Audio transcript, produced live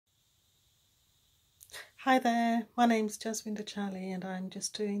Hi there, my name's Jasvinda Chally and I'm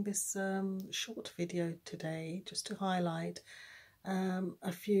just doing this short video today just to highlight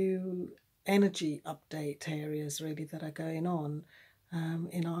a few energy update areas really that are going on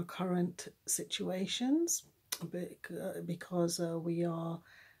in our current situations because we are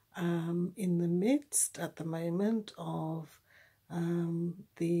in the midst at the moment of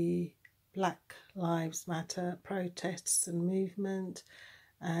the Black Lives Matter protests and movement,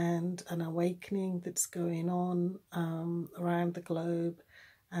 and an awakening that's going on around the globe,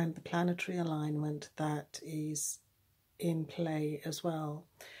 and the planetary alignment that is in play as well.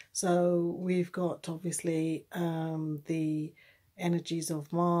 So we've got obviously the energies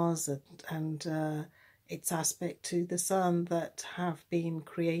of Mars and its aspect to the Sun that have been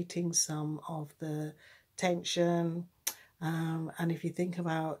creating some of the tension. And if you think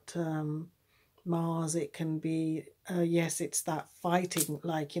about Mars, it can be, yes, it's that fighting,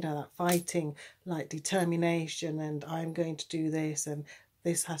 like, that fighting, like determination, and I'm going to do this, and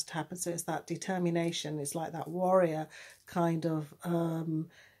this has to happen. So it's that determination, it's like that warrior kind of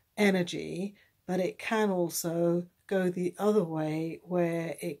energy, but it can also go the other way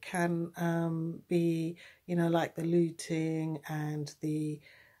where it can be, like the looting and the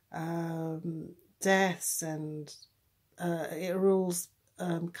deaths, and it rules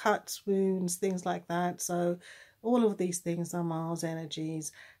cuts, wounds, things like that. So all of these things are Mars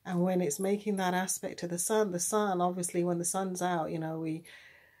energies, and when it's making that aspect to the sun obviously when the sun's out, it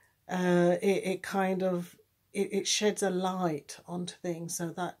kind of it sheds a light onto things.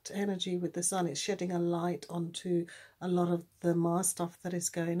 So that energy with the sun, it's shedding a light onto a lot of the Mars stuff that is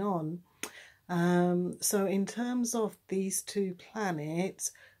going on. So in terms of these two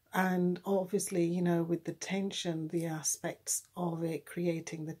planets, and obviously, with the tension, the aspects of it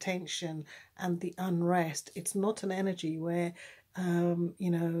creating the tension and the unrest, it's not an energy where,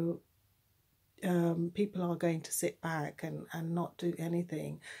 people are going to sit back and not do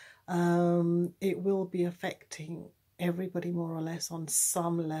anything. It will be affecting everybody more or less on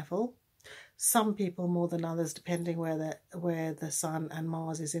some level. Some people more than others, depending where the Sun and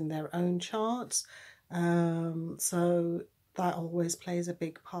Mars is in their own charts. So that always plays a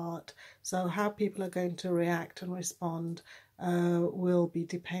big part. So how people are going to react and respond will be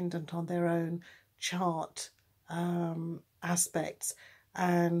dependent on their own chart aspects,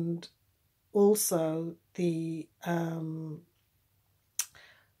 and also their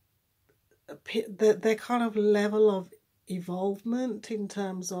kind of level of evolvement in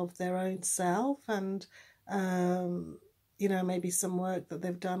terms of their own self, and maybe some work that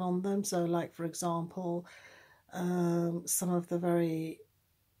they've done on them. So like, for example, some of the very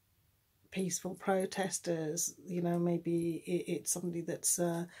peaceful protesters, maybe it's somebody that's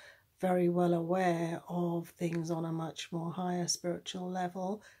very well aware of things on a much more higher spiritual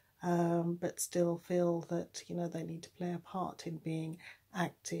level, but still feel that they need to play a part in being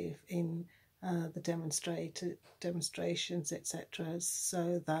active in the demonstrations, etc.,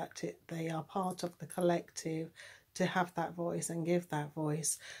 so that they are part of the collective, to have that voice and give that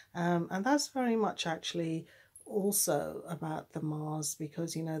voice. And that's very much actually also about the Mars,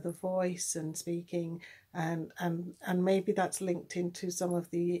 because the voice and speaking, and maybe that's linked into some of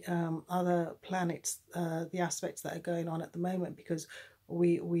the other planets, the aspects that are going on at the moment, because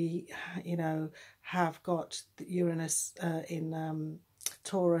we have got Uranus in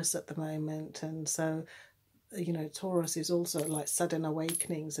Taurus at the moment, and so Taurus is also like sudden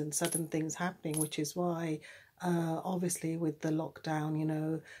awakenings and sudden things happening, which is why obviously with the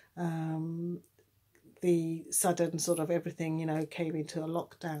lockdown, the sudden sort of everything, came into a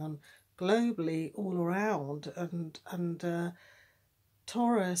lockdown globally all around, and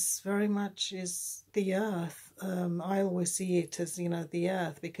Taurus very much is the earth. I always see it as, the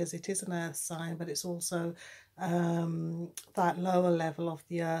earth, because it is an earth sign, but it's also that lower level of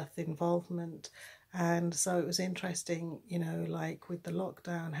the earth involvement. And so it was interesting, like with the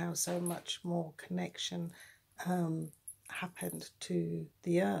lockdown, how so much more connection happened to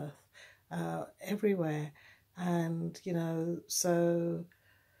the earth everywhere. And so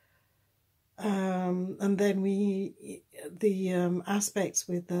and then the aspects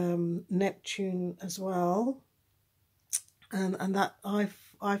with Neptune as well, and that I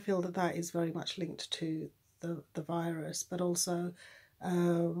feel that is very much linked to the virus, but also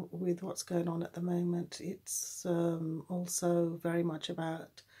with what's going on at the moment, it's also very much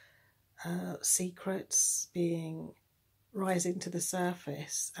about secrets being rising to the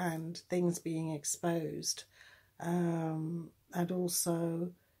surface and things being exposed, and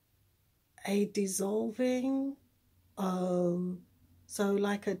also a dissolving, so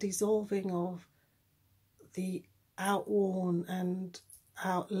like a dissolving of the outworn and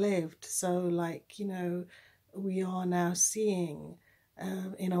outlived. So, like, you know, we are now seeing,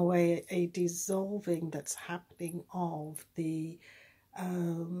 in a way, a dissolving that's happening of the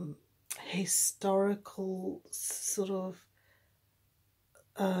historical sort of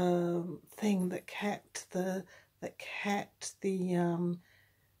thing that kept the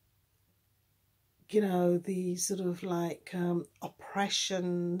you know, the sort of like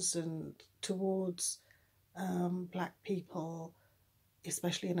oppressions and towards black people,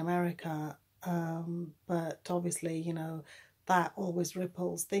 especially in America. But obviously, you know, that always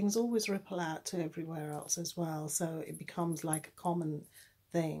ripples, things always ripple out to everywhere else as well. So it becomes like a common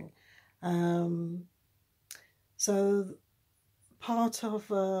thing. So part of,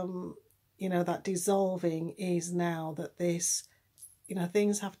 you know, that dissolving is now that this, you know,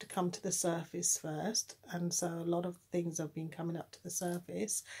 things have to come to the surface first, and so a lot of things have been coming up to the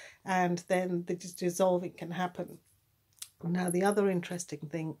surface, and then the dissolving can happen. Now, the other interesting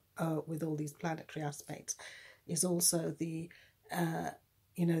thing with all these planetary aspects is also the,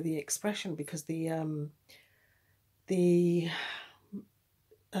 you know, the expression, because the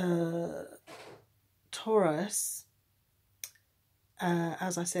Taurus,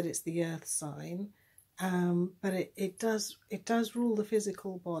 as I said, it's the earth sign, but it does rule the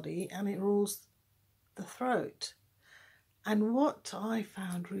physical body, and it rules the throat. And what I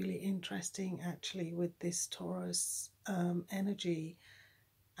found really interesting actually with this Taurus energy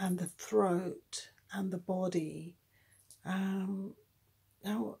and the throat and the body,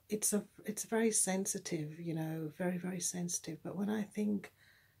 now it's very sensitive, you know, very, very sensitive. But when I think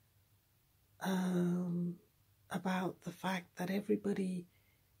about the fact that everybody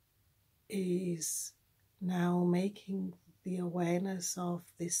is now making the awareness of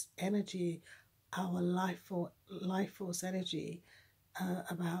this energy, our life force energy,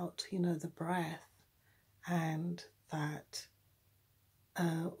 about, you know, the breath, and that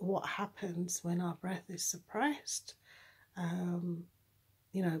what happens when our breath is suppressed,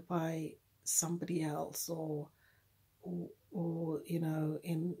 you know, by somebody else, or you know,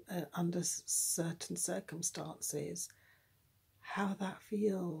 in under certain circumstances, how that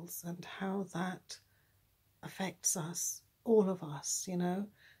feels and how that affects us, all of us, you know.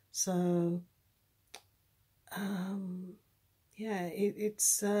 So yeah,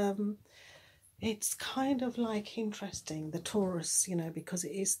 it's kind of like interesting, the Taurus, you know, because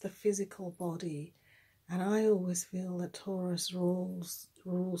it is the physical body, and I always feel that Taurus rules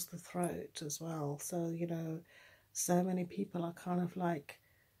the throat as well. So, you know, so many people are kind of like,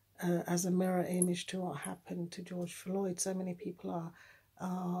 as a mirror image to what happened to George Floyd, so many people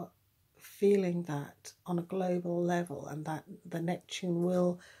are feeling that on a global level, and that the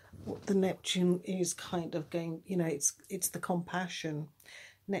Neptune is kind of going, you know, it's the compassion.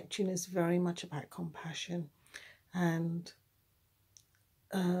 Neptune is very much about compassion, and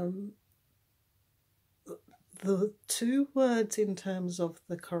the two words in terms of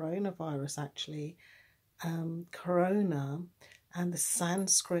the coronavirus, actually, corona, and the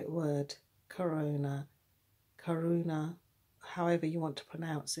Sanskrit word karuna, however you want to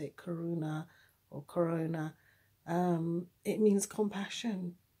pronounce it, karuna or corona, it means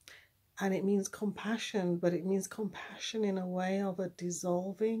compassion. And it means compassion, but it means compassion in a way of a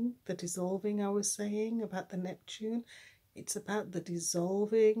dissolving. The dissolving I was saying about the Neptune, it's about the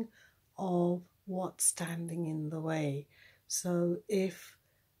dissolving of what's standing in the way. So if,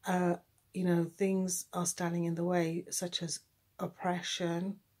 you know, things are standing in the way, such as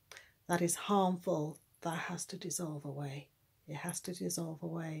oppression, that is harmful, that has to dissolve away. It has to dissolve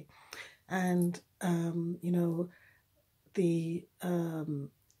away. And, you know, the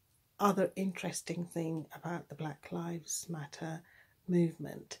other interesting thing about the Black Lives Matter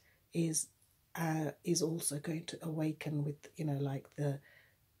movement is also going to awaken with, you know, like the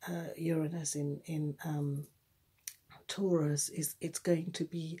Uranus in Taurus, it's going to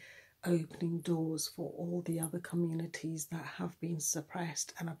be opening doors for all the other communities that have been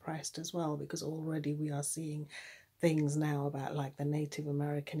suppressed and oppressed as well, because already we are seeing things now about like the Native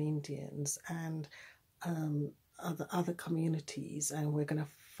American Indians and other communities, and we're going to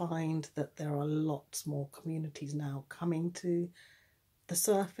find that there are lots more communities now coming to the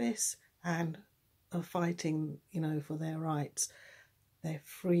surface and are fighting, you know, for their rights, their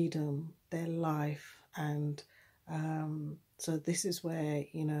freedom, their life. And so this is where,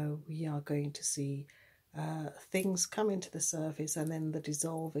 you know, we are going to see things come into the surface, and then the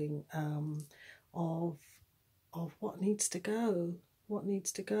dissolving of what needs to go. What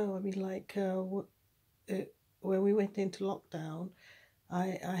needs to go? I mean, like when we went into lockdown,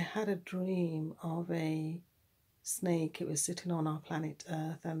 I had a dream of a snake. It was sitting on our planet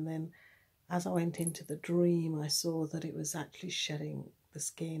Earth, and then as I went into the dream, I saw that it was actually shedding the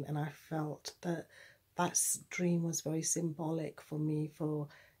skin, and I felt that that dream was very symbolic for me, for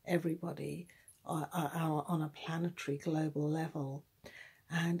everybody on a planetary global level.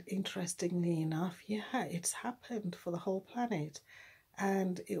 And interestingly enough, yeah, it's happened for the whole planet.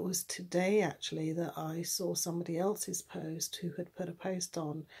 And it was today actually that I saw somebody else's post who had put a post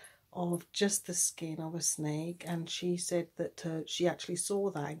on of just the skin of a snake, and she said that she actually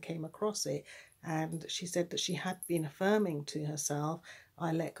saw that and came across it, and she said that she had been affirming to herself,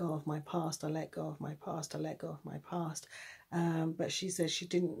 I let go of my past, I let go of my past, I let go of my past. But she said she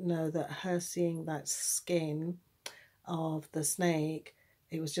didn't know that her seeing that skin of the snake,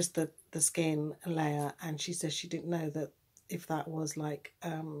 it was just the skin layer, and she says she didn't know that if that was like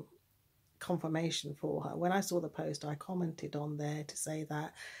confirmation for her. When I saw the post, I commented on there to say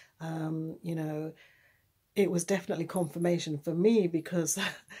that you know, it was definitely confirmation for me, because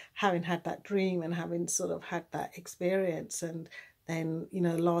having had that dream and having sort of had that experience, and then, you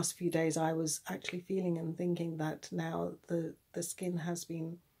know, the last few days I was actually feeling and thinking that now the skin has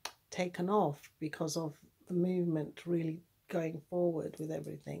been taken off because of the movement really going forward with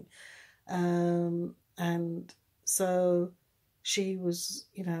everything. And so she was,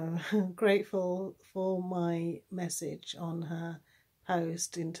 you know, grateful for my message on her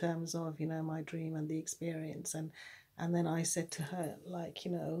post in terms of, you know, my dream and the experience. And then I said to her, like,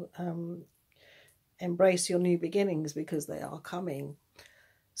 you know, embrace your new beginnings because they are coming.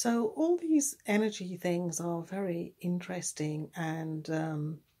 So all these energy things are very interesting,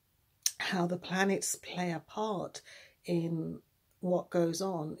 and how the planets play a part in what goes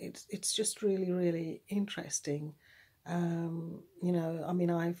on. It's just really, really interesting. You know, I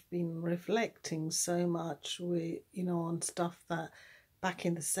mean, I've been reflecting so much with, you know, on stuff that back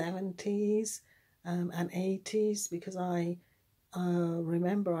in the 70s and 80s, because I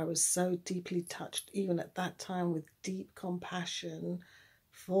remember I was so deeply touched even at that time with deep compassion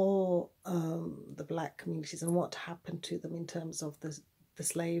for the black communities and what happened to them in terms of the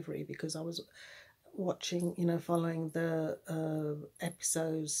slavery, because I was watching, you know, following the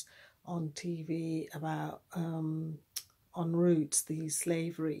episodes on TV about En Route, the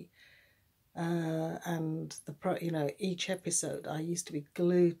slavery, and you know, each episode I used to be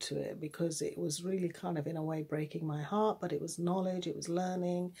glued to it because it was really kind of in a way breaking my heart, but it was knowledge, it was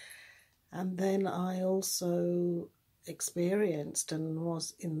learning. And then I also experienced and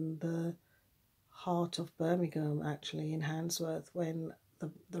was in the heart of Birmingham, actually in Handsworth, when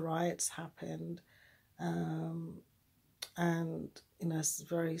the riots happened, and you know, it's a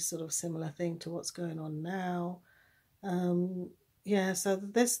very sort of similar thing to what's going on now. Yeah, so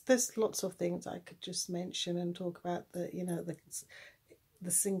there's lots of things I could just mention and talk about, the, you know, the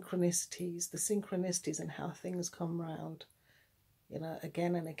synchronicities and how things come round, you know,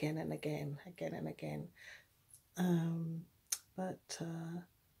 again and again and again, again and again. But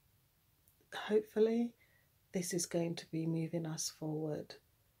hopefully this is going to be moving us forward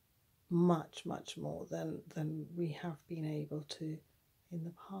much, much more than we have been able to in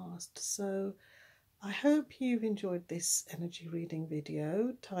the past. So I hope you've enjoyed this energy reading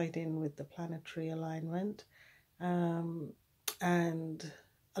video tied in with the planetary alignment, and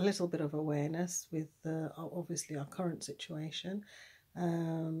a little bit of awareness with obviously our current situation.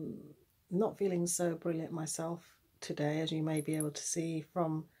 Not feeling so brilliant myself today, as you may be able to see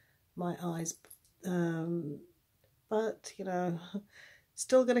from my eyes, but you know,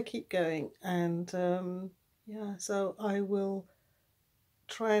 still going to keep going. And yeah, so I will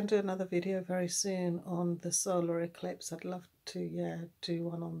try and do another video very soon on the solar eclipse. I'd love to, yeah, do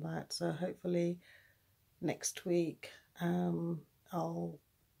one on that. So hopefully next week I'll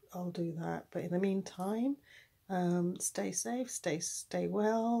do that. But in the meantime, stay safe, stay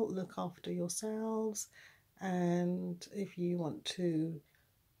well, look after yourselves, and if you want to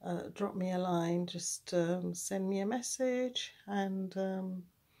drop me a line, just send me a message, and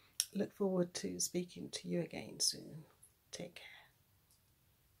look forward to speaking to you again soon. Take care.